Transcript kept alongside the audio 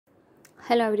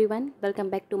Hello everyone, welcome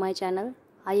back to my channel.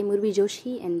 I am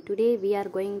UrviJoshi and today we are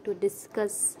going to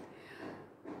discuss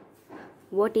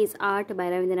What is Art by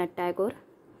Rabindranath Tagore.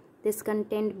 This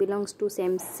content belongs to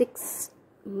SEM 6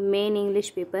 main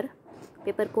English paper.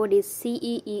 Paper code is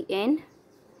CEEN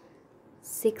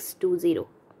 620.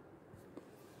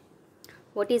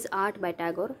 What is Art by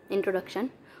Tagore? Introduction.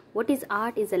 What is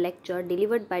Art is a lecture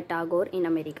delivered by Tagore in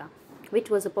America, which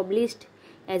was published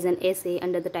as an essay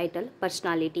under the title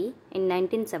Personality in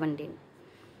 1917.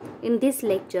 In this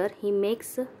lecture, he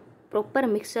makes a proper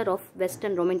mixture of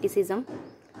Western Romanticism,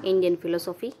 Indian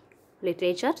philosophy,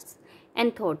 literatures,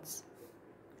 and thoughts.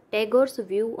 Tagore's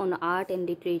view on art and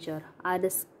literature are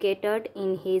scattered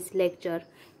in his lecture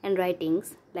and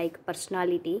writings like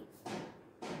Personality,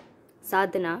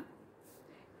 Sadhana,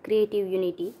 Creative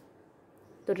Unity,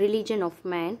 The Religion of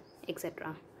Man,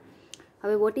 etc.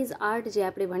 હવે what is art જે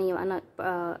આપણે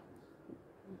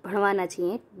ભણવાના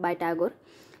છીએ by Tagore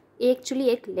A actually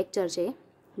એક lecture છે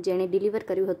જેણે deliver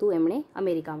કર્યું હતું એમણે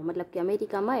અમેરિકામાં, મતલબ કે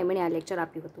અમેરિકામાં એમણે આ લેક્ચર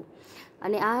આપ્યું હતું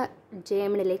અને આ જે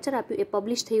એમણે લેક્ચર આપ્યું એ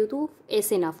પબ્લિશ થયું હતું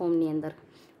એસેના ફોર્મની અંદર.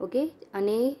 ઓકે,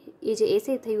 અને એ જે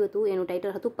એસે થયું હતું એનું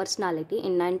ટાઇટલ હતું પર્સનાલિટી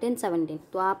ઇન 1917.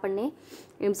 તો આ આપણને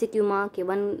એમસીક્યુમાં કે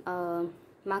 1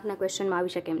 માર્કના ક્વેશ્ચનમાં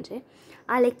આવી શકે એમ છે.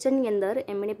 આ લેક્ચરની અંદર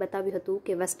એમણે બતાવ્યું હતું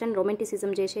કે વેસ્ટર્ન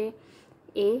રોમેન્ટિસિઝમ જે છે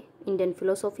એ ઇન્ડિયન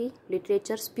ફિલોસોફી,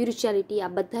 લિટરેચર, સ્પિરિચ્યુઆલિટી આ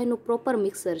બધાનું પ્રોપર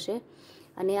મિક્સર છે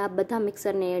અને આ બધા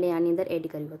મિક્સરને એણે આની અંદર એડ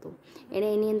કર્યું હતું. એણે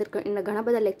એની અંદર એના ઘણા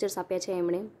બધા લેક્ચર્સ આપ્યા છે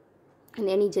એમણે, અને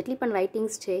એની જેટલી પણ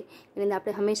રાઇટિંગ્સ છે એની અંદર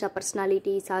આપણે હંમેશા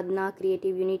personality, Sadhana,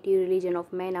 creative unity, religion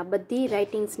of main આ બધી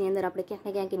રાઇટિંગ્સની અંદર આપણે ક્યાંક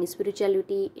ને ક્યાંક એની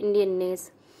સ્પિરિચ્યુઆલિટી, ઇન્ડિયનનેસ,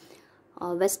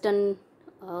 વેસ્ટર્ન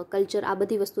કલ્ચર આ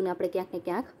બધી વસ્તુને આપણે ક્યાંક ને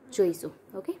ક્યાંક જોઈશું.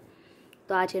 ઓકે,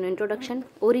 તો આ છે એનું ઇન્ટ્રોડક્શન.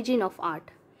 ઓરિજિન ઓફ આર્ટ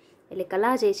એટલે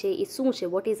કલા જે છે એ શું છે,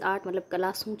 વોટ ઇઝ આર્ટ મતલબ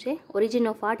કલા શું છે. ઓરિજિન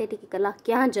ઓફ આર્ટ એટલે કે કલા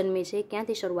ક્યાં જન્મે છે,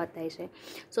 ક્યાંથી શરૂઆત થાય છે.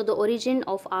 સો the origin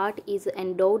of art is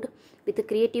એન્ડોડ with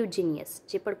creative genius.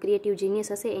 જે પણ ક્રિએટિવ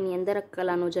જીનિયસ હશે એની અંદર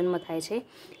કલાનો જન્મ થાય છે.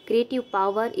 Creative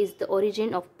power is the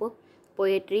origin of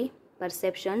poetry,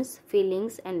 પરસેપ્શન્સ,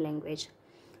 feelings and language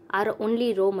R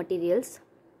only row materials.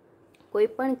 કોઈ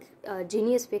પણ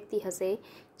જીનિયસ વ્યક્તિ હશે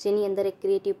જેની અંદર એક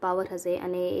ક્રિએટિવ પાવર હશે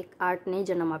અને એક આર્ટને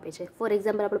જન્મ આપે છે. ફોર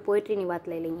એક્ઝામ્પલ આપણે પોએટ્રીની વાત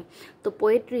લઈ લઈએ તો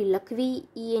પોએટ્રી લખવી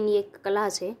એ એની એક કલા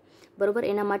છે, બરાબર.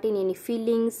 એના માટેની એની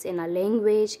ફિલિંગ્સ, એના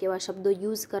લેંગ્વેજ, કેવા શબ્દો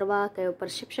યુઝ કરવા, કયો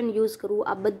પરસેપ્શન યુઝ કરવું,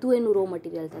 આ બધું એનું રો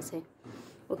મટીરિયલ થશે.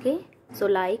 Okay, so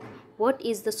like what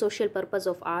is the social purpose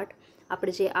of art.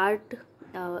 આપણે જે આર્ટ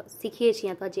શીખીએ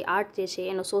છીએ અથવા જે આર્ટ જે છે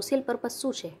એનો સોશિયલ પર્પઝ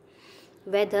શું છે.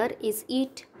 Weather is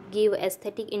it give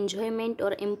aesthetic enjoyment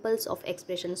or impulse of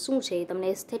expression. શું છે એ તમને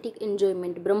એસ્થેટિક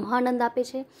એન્જોયમેન્ટ, બ્રહ્માનંદ આપે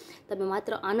છે, તમે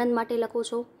માત્ર આનંદ માટે લખો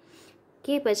છો,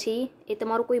 કે પછી એ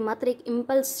તમારું કોઈ માત્ર એક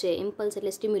ઇમ્પલ્સ છે. ઇમ્પલ્સ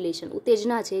એટલે સ્ટિમ્યુલેશન,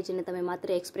 ઉત્તેજના છે જેને તમે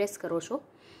માત્ર એક્સપ્રેસ કરો છો.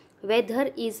 Weather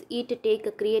is it take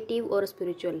creative or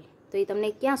spiritual. તો એ તમને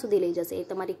ક્યાં સુધી લઈ જશે, એ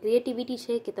તમારી ક્રિએટિવિટી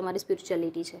છે કે તમારી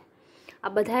સ્પિરિચ્યુઅલિટી છે. આ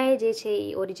બધાએ જે છે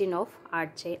એ ઓરિજિન ઓફ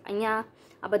આર્ટ છે. અહીંયા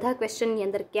આ બધા ક્વેશ્ચનની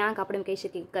અંદર ક્યાંક આપણે કહી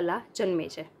શકીએ કે કલા જન્મે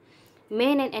છે.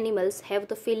 Men and animals have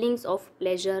the feelings of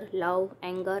pleasure, love,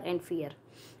 anger and fear,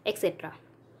 etc.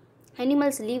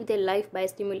 Animals live their life by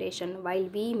stimulation while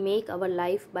we make our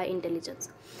life by intelligence.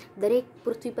 દરેક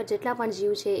પૃથ્વી પર જેટલા પણ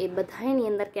જીવ છે એ બધાની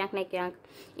અંદર ક્યાંક ને ક્યાંક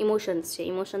ઇમોશન્સ છે.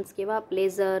 ઇમોશન્સ કેવા?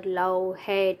 પ્લેઝર, લવ,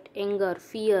 હેટ, એંગર,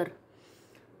 ફિયર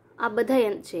આ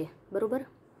બધા છે, બરાબર.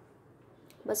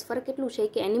 બસ ફરક એટલું છે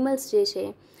કે એનિમલ્સ જે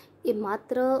છે એ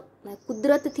માત્ર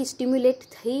કુદરતથી સ્ટિમ્યુલેટ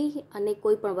થઈ અને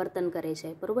કોઈ પણ વર્તન કરે છે,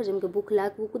 બરાબર. જેમ કે ભૂખ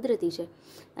લાગવું કુદરતી છે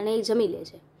અને એ જમી લે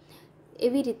છે.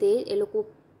 એવી રીતે એ લોકો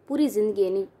પૂરી જિંદગી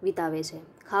એની વિતાવે છે,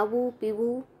 ખાવું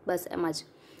પીવું બસ એમાં જ.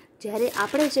 જ્યારે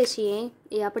આપણે જે છીએ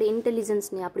એ આપણી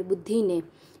ઇન્ટેલિજન્સને, આપણી બુદ્ધિને,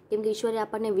 કેમ કે ઈશ્વરે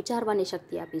આપણને વિચારવાની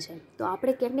શક્તિ આપી છે, તો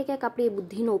આપણે ક્યાંક ને ક્યાંક આપણી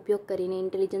બુદ્ધિનો ઉપયોગ કરીને,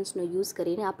 ઇન્ટેલિજન્સનો યુઝ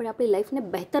કરીને આપણે આપણી લાઈફને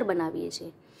બહેતર બનાવીએ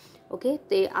છીએ. ઓકે,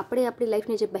 તો આપણે આપણી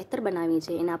લાઈફને જે બહેતર બનાવીએ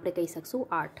છીએ એને આપણે કહી શકશું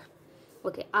art.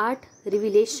 Okay, art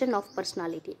રિવિલેશન of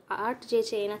personality. Art જે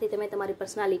છે એનાથી તમે તમારી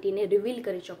પર્સનાલિટીને રિવીલ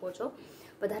કરી શકો છો,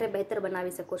 વધારે બહેતર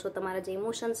બનાવી શકો છો, તમારા જે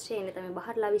ઇમોશન્સ છે એને તમે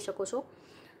બહાર લાવી શકો છો.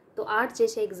 તો આર્ટ જે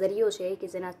છે એક ઝરિયો છે કે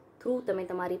જેના થ્રુ તમે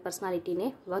તમારી પર્સનાલિટીને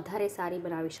વધારે સારી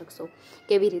બનાવી શકશો.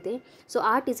 કેવી રીતે? સો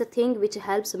art is a thing which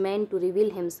helps main two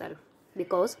reveal himself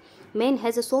because main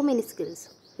has so many skills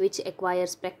which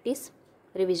એક્વાયર્સ practice,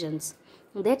 revisions.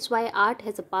 That's why art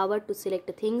has a power to select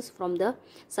things from the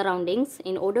surroundings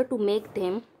in order to make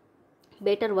them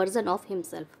better version of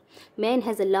himself. Man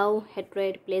has a love,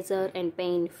 hatred, pleasure and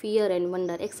pain, fear and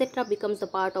wonder, etc. becomes the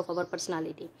part of our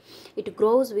personality. It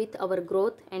grows with our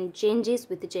growth and changes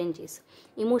with changes.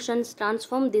 Emotions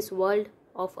transform this world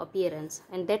of appearance,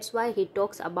 and that's why he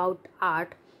talks about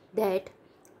art that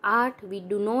art we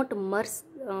do not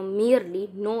merely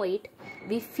know it,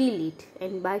 we feel it,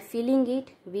 and by feeling it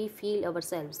we feel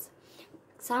ourselves.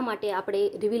 શા માટે આપણે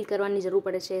reveal કરવાની જરૂર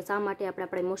પડે છે, શા માટે આપણે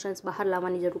આપણા ઇમોશન્સ બહાર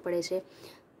લાવવાની જરૂર પડે છે?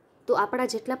 તો આપણા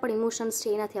જેટલા પણ ઇમોશન્સ છે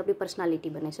એનાથી આપણી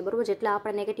પર્સનાલિટી બને છે, બરાબર. જેટલા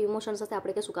આપણા નેગેટિવ ઇમોશન્સ હશે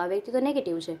આપણે કહીશું કે આ વ્યક્તિ તો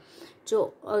નેગેટિવ છે. જો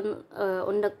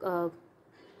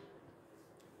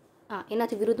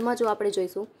એનાથી વિરુદ્ધમાં જો આપણે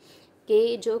જોઈશું કે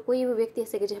જો કોઈ એવી વ્યક્તિ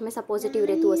હશે કે જે હંમેશા પોઝિટિવ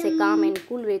રહેતું હશે, કામ એન્ડ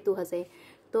કુલ રહેતું હશે,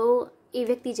 તો એ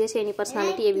વ્યક્તિ જે છે એની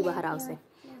પર્સનાલિટી એવી બહાર આવશે.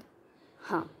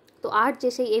 હા, તો આર્ટ જે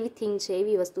છે એવી થિંગ છે,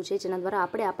 એવી વસ્તુ છે જેના દ્વારા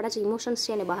આપણે આપણા જે ઇમોશન્સ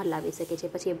છે એને બહાર લાવી શકીએ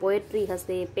છીએ. પછી એ પોએટ્રી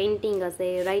હશે, પેઇન્ટિંગ હશે,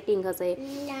 રાઇટિંગ હશે,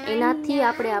 એનાથી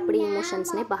આપણે આપણી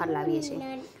ઇમોશન્સને બહાર લાવીએ છીએ.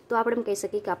 તો આપણે એમ કહી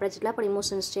શકીએ કે આપણા જેટલા પણ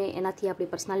ઇમોશન્સ છે એનાથી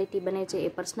આપણી પર્સનાલિટી બને છે. એ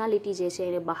પર્સનાલિટી જે છે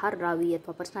એને બહાર લાવી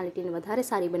અથવા પર્સનાલિટીને વધારે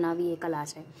સારી બનાવવી એ કલા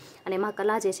છે, અને એમાં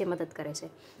કલા જે છે મદદ કરે છે.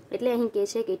 એટલે અહીં કહે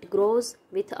છે કે it grows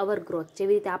with our growth.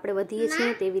 જેવી રીતે આપણે વધીએ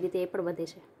છીએ તેવી રીતે એ પણ વધે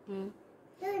છે.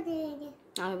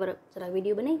 હવે બરાબર જરા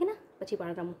વિડીયો બનાવી કે ના પછી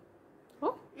પણ રમું હો.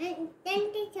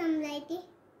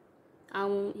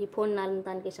 આમ એ ફોન ના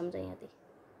તાન કે સમજાઈ હતી.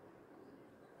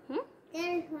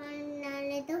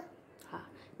 હા,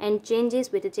 and changes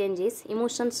with changes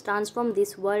emotions transform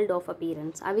this world of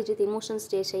appearance. આવી જ રીતે ઇમોશન્સ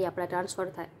જે છે એ આપણા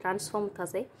ટ્રાન્સફોર્મ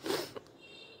થશે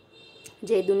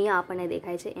જે દુનિયા આપણને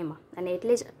દેખાય છે એમાં. અને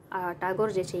એટલે જ ટાગોર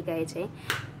જે છે એ કહે છે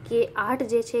કે આર્ટ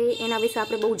જે છે એના વિશે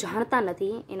આપણે બહુ જાણતા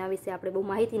નથી, એના વિશે આપણે બહુ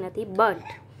માહિતી નથી, બટ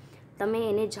તમે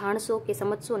એને જાણશો કે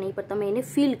સમજશો નહીં, પણ તમે એને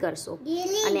ફીલ કરશો.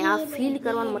 અને આ ફીલ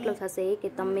કરવાનો મતલબ થશે કે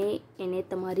તમે એને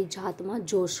તમારી જાતમાં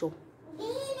જોશો.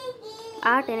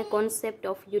 Art and concept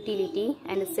of utility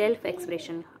and self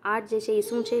expression. Art જે છે એ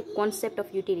શું છે? Concept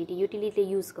of utility. Utility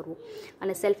use કરવું,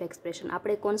 અને સેલ્ફ એક્સપ્રેશન.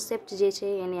 આપણે કોન્સેપ્ટ જે છે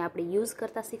એને આપણે યુઝ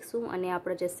કરતાં શીખશું, અને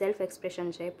આપણો જે સેલ્ફ એક્સપ્રેશન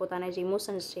છે, પોતાના જે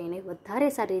ઇમોશન્સ છે એને વધારે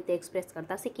સારી રીતે એક્સપ્રેસ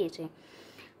કરતાં શીખીએ છીએ.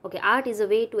 Okay, art is a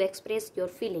way to express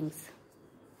your feelings.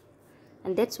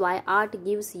 And that's why art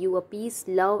gives you a piece,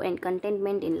 love and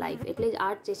containment in life. એટલે જ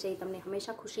આર્ટ જે છે એ તમને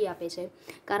હંમેશા ખુશી આપે છે,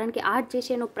 કારણ કે આર્ટ જે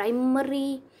છે એનો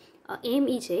પ્રાઇમરી એમ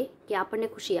એ છે કે આપણને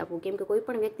ખુશી આપવું. કેમ કે કોઈ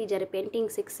પણ વ્યક્તિ જ્યારે પેઇન્ટિંગ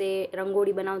શીખશે,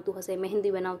 રંગોળી બનાવતું હશે,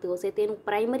 મહેંદી બનાવતું હશે, તેનું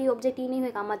પ્રાઇમરી ઓબ્જેક્ટ એ નહીં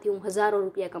હોય કે આમાંથી હું હજારો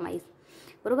રૂપિયા કમાઈશ,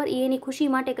 બરાબર. એ એની ખુશી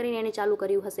માટે કરીને એને ચાલુ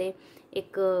કર્યું હશે,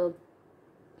 એક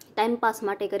ટાઈમપાસ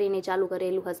માટે કરીને ચાલુ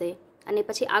કરેલું હશે, અને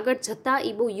પછી આગળ જતાં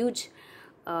એ બહુ યુજ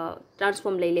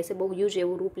ટ્રાન્સફોર્મ લઈ લેશે, બહુ યુજ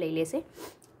એવું રૂપ લઈ લેશે.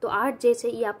 તો આર્ટ જે છે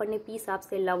એ આપણને પીસ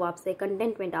આપશે, લવ આપશે,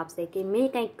 કન્ટેન્ટમેન્ટ આપશે કે મેં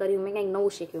કંઈક કર્યું, મેં કંઈક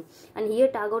નવું શીખ્યું. અને here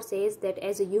Tagore says that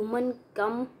as a human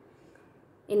come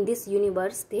in this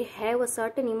universe they have a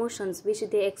certain emotions which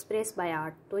they express by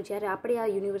art. તો જ્યારે આપણે આ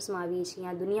યુનિવર્સમાં આવીએ છીએ,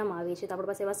 આ દુનિયામાં આવીએ છીએ, તો આપણી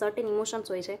પાસે એવા સર્ટેન ઇમોશન્સ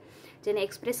હોય છે જેને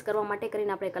એક્સપ્રેસ કરવા માટે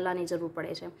કરીને આપણે કલાની જરૂર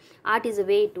પડે છે. Art is a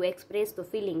way to express the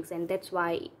feelings and that's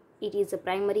why it is a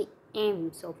primary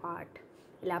AIIMS of art.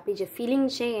 એટલે આપણી જે ફિલિંગ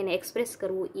છે એને એક્સપ્રેસ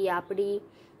કરવું એ આપણી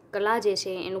કલા જે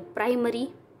છે એનું પ્રાઇમરી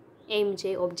એમ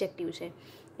છે, ઓબ્જેક્ટિવ છે.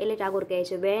 એટલે ટાગોર કહે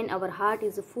છે van hour heart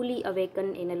is ફુલી awaken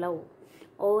in a love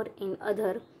or in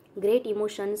other great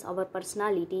emotions, our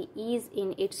personality is in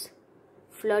its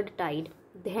flood tide,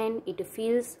 then it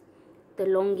feels the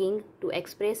longing to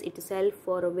express itself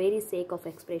for a very sake of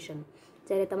expression.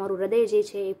 જ્યારે તમારું હૃદય જે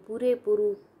છે એ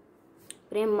પૂરેપૂરું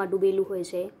પ્રેમમાં ડૂબેલું હોય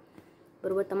છે,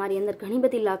 બરાબર, તમારી અંદર ઘણી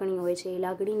બધી લાગણીઓ હોય છે, એ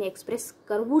લાગણીને એક્સપ્રેસ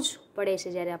કરવું જ પડે છે.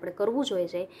 જ્યારે આપણે કરવું જ હોય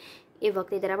છે એ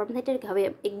વખતે, ત્યારે આપણે થાય કે હવે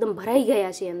એકદમ ભરાઈ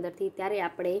ગયા છીએ અંદરથી, ત્યારે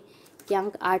આપણે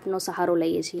ક્યાંક આર્ટનો સહારો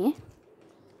લઈએ છીએ,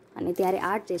 અને ત્યારે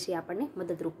આર્ટ જે છે આપણને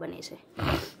મદદરૂપ બને છે.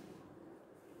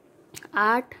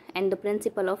 Art and the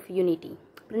principal of unity.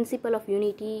 Principal of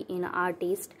unity in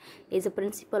artist is a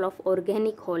principal of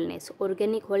organic હોલનેસ.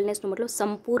 Organic હોલનેસનો મતલબ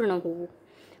સંપૂર્ણ હોવું,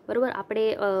 બરાબર. આપણે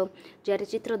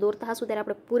જ્યારે ચિત્ર દોરતા હશું ત્યારે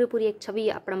આપણે પૂરેપૂરી એક છબી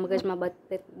આપણા મગજમાં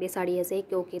બેસાડી હશે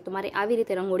કે ઓકે તમારે આવી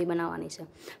રીતે રંગોળી બનાવવાની છે,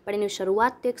 પણ એની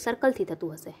શરૂઆત તો એક સર્કલથી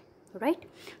થતું હશે, રાઈટ.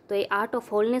 તો એ આર્ટ ઓફ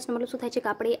હોલનેસનો મતલબ શું થાય છે કે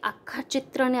આપણે આખા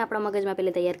ચિત્રને આપણા મગજમાં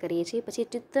પહેલાં તૈયાર કરીએ છીએ, પછી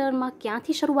ચિત્રમાં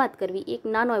ક્યાંથી શરૂઆત કરવી એક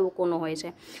નાનો એવો કોનો હોય છે,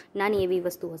 નાની એવી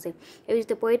વસ્તુ હશે. એવી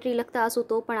રીતે પોએટ્રી લખતા હશું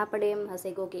તો પણ આપણે એમ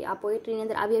હશે કે ઓકે આ પોએટ્રીની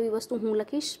અંદર આવી આવી વસ્તુ હું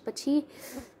લખીશ. પછી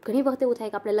ઘણી વખત એવું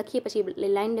થાય કે આપણે લખીએ પછી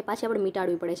લાઈનને પાછી આપણે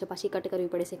મિટાડવી પડે છે, પાછી કટ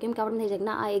કરવી પડે છે, કેમ કે આપણે થઈ જાય કે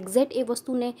ના આ એક્ઝેક્ટ એ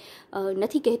વસ્તુને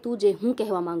નથી કહેતું જે હું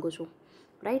કહેવા માગું છું,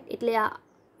 રાઈટ. એટલે આ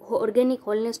ઓર્ગેનિક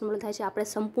હોલનેસનો મતલબ થાય છે આપણે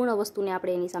સંપૂર્ણ વસ્તુને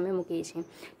આપણે એની સામે મૂકીએ છીએ.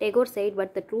 Tagore sad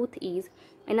but the truth is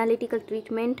analytical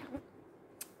treatment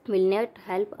will not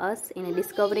help us in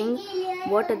discovering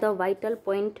what the vital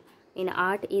point in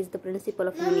art is the principle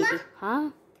of unity.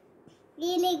 हाँ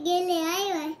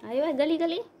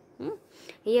गली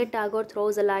Here Tagore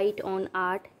throws a light on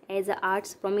art as the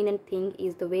art's prominent thing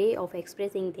is the way of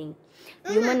expressing things.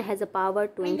 Human has a power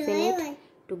to infinite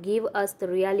to give us the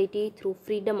reality through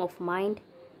freedom of mind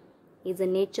is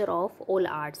the nature of all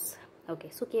arts. Okay,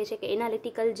 શું કહે છે કે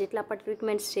analytical જેટલા પણ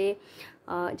treatments છે,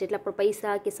 જેટલા પણ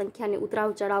પૈસા કે સંખ્યાને ઉતરાવ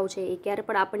ચડાવ છે, એ ક્યારે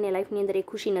પણ આપણને લાઈફની અંદર એ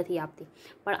ખુશી નથી આપતી.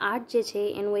 પણ આર્ટ જે છે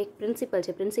એનું એક પ્રિન્સિપલ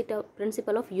છે,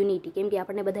 પ્રિન્સિપલ ઓફ યુનિટી, કેમ કે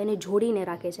આપણને બધાને જોડીને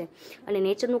રાખે છે. અને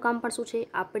નેચરનું કામ પણ શું છે,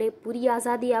 આપણે પૂરી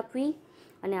આઝાદી આપવી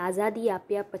અને આઝાદી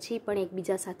આપ્યા પછી પણ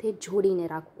એકબીજા સાથે જોડીને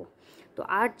રાખવું. તો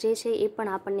આર્ટ જે છે એ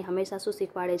પણ આપણને હંમેશા શું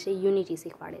શીખવાડે છે, યુનિટી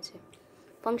શીખવાડે છે.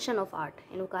 ફંક્શન ઓફ આર્ટ,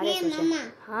 એનું કાર્ય શું છે?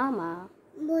 હા માં,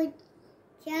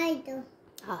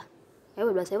 હા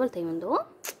એવલ થઈ મને તો.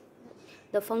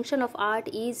 The function of art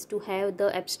is to have the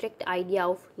abstract idea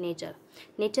of nature.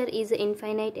 Nature is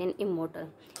infinite and immortal,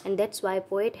 and that's why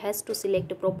poet has to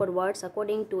select proper words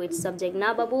according to its subject.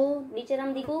 ના બાબુ, નીચે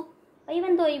Ram દીકુ,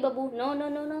 even though એ Babu, no no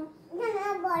no no.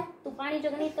 તું પાણી જો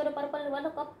ગણી તો purple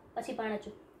વાળો cup પછી પાણી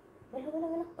ચૂ.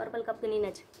 બોલો પર્પલ કપ ગણી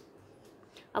ન જ.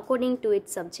 According to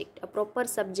its subject, a proper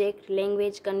subject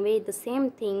language convey the same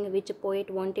thing which a poet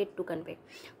wanted to convey.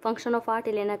 Function of art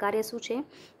એટલે એના કાર્ય શું છે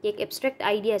કે એક એબ્સ્ટ્રેક્ટ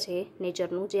આઈડિયા છે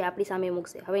નેચરનું, જે આપણી સામે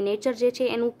મૂકશે. હવે નેચર જે છે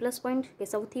એનું પ્લસ પોઈન્ટ કે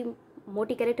સૌથી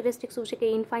મોટી કેરેક્ટરિસ્ટિક શું છે કે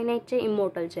ઇન્ફાઇનાઇટ છે,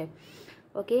 ઇમોર્ટલ છે.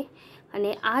 ઓકે,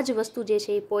 અને આ જ વસ્તુ જે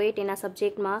છે એ પોએટ એના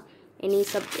સબ્જેક્ટમાં એની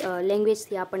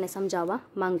લેંગ્વેજથી આપણને સમજાવવા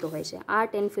માંગતો હોય છે.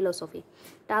 Art and philosophy.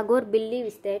 Tagore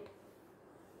believes that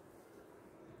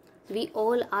we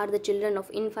all are the children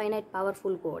of infinite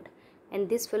powerful God, and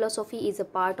this philosophy is a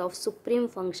part of supreme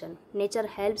function. Nature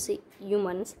helps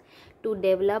humans to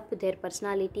develop their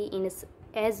personality in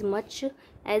as much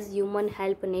as humans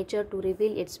help nature to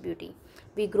reveal its beauty.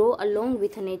 We grow along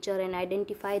with nature and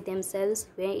identify themselves.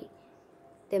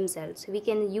 We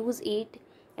can use it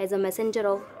as a messenger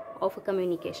of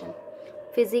communication.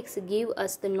 Physics give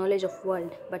us the knowledge of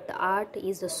world, but the art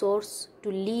is the source to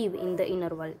live in the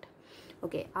inner world.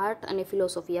 Okay, art અને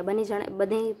philosophy આ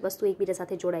બધી વસ્તુ એકબીજા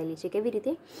સાથે જોડાયેલી છે. કેવી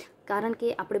રીતે? કારણ કે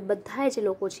આપણે બધા જે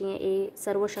લોકો છીએ એ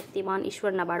સર્વશક્તિમાન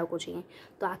ઈશ્વરના બાળકો છીએ.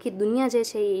 તો આખી દુનિયા જે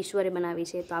છે એ ઈશ્વરે બનાવી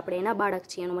છે, તો આપણે એના બાળક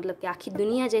છીએ. એનો મતલબ કે આખી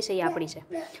દુનિયા જે છે એ આપણી છે.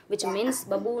 વિચ મીન્સ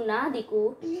બબુ ના દીકુ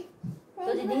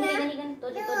તો જે ઢીંગલી ગની ગન તો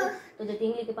જે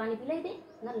ઢીંગલી કે પાણી પીલાઈ દે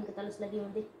ના કે તલસ લગી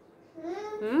હોતી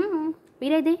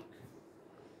પીરાઈ દે.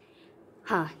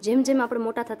 હા, જેમ જેમ આપણે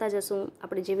મોટા થતા જશું,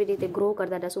 આપણે જેવી રીતે ગ્રો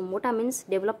કરતા જશું, મોટા મીન્સ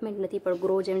ડેવલપમેન્ટ નથી પણ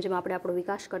ગ્રો, જેમ જેમ આપણે આપણો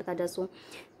વિકાસ કરતા જશું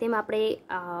તેમ આપણે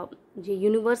જે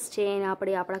યુનિવર્સ છે એને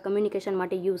આપણે આપણા કમ્યુનિકેશન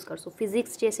માટે યુઝ કરશું.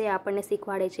 ફિઝિક્સ જે છે આપણને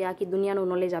શીખવાડે છે, આખી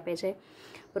દુનિયાનું નોલેજ આપે છે,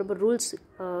 બરાબર, રૂલ્સ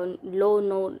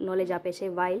લોનો નોલેજ આપે છે.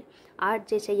 વાઇલ આર્ટ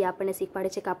જે છે એ આપણને શીખવાડે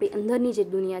છે કે આપણી અંદરની જે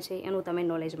દુનિયા છે એનું તમે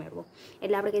નોલેજ મેળવો.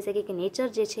 એટલે આપણે કહી શકીએ કે નેચર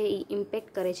જે છે એ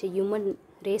ઇમ્પેક્ટ કરે છે હ્યુમન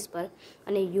રેસ પર,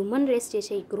 અને હ્યુમન રેસ જે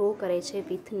છે એ ગ્રો કરે છે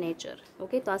વિથ નેચર.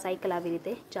 ઓકે, તો આ સાયકલ આવી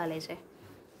રીતે ચાલે છે.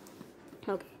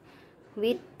 Okay,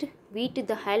 with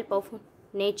the help of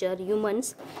nature,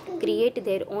 humans create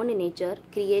their own nature,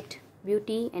 create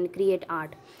beauty and create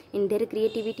art. In their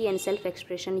creativity and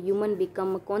self-expression, humans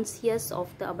become conscious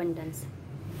of the abundance.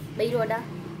 Bairoda?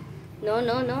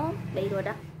 No.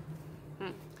 Bairoda?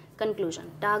 Conclusion.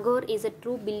 Tagore is a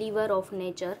true believer of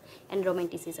nature and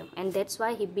romanticism, and that's why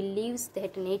he believes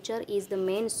that nature is the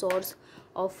main source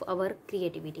of our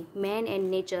creativity. Man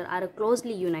and nature are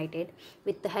closely united.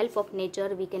 With the help of nature,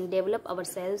 we can develop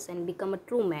ourselves and become a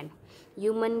true man.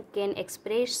 Human can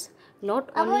express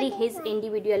not only his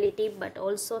individuality but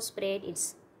also spread its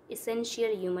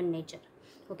essential human nature.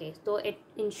 Okay, તો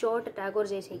in short Tagore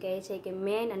જે છે કહે છે કે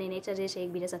main અને nature જે છે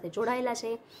એકબીજા સાથે જોડાયેલા છે,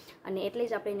 અને એટલે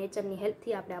જ આપણે નેચરની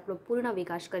હેલ્પથી આપણે આપણો પૂર્ણ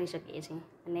વિકાસ કરી શકીએ છીએ.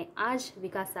 અને આ જ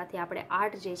વિકાસ સાથે આપણે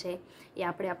આર્ટ જે છે એ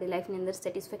આપણે આપણી લાઈફની અંદર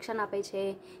સેટિસ્ફેક્શન આપે છે,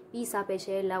 પીસ આપે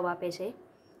છે, લવ આપે છે.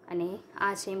 અને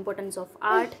આ છે importance of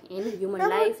art in human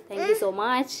life. Thank you so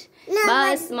much.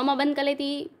 બસ મમ્મા બંધ કરી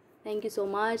લેતી. Thank you so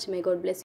much. May God bless.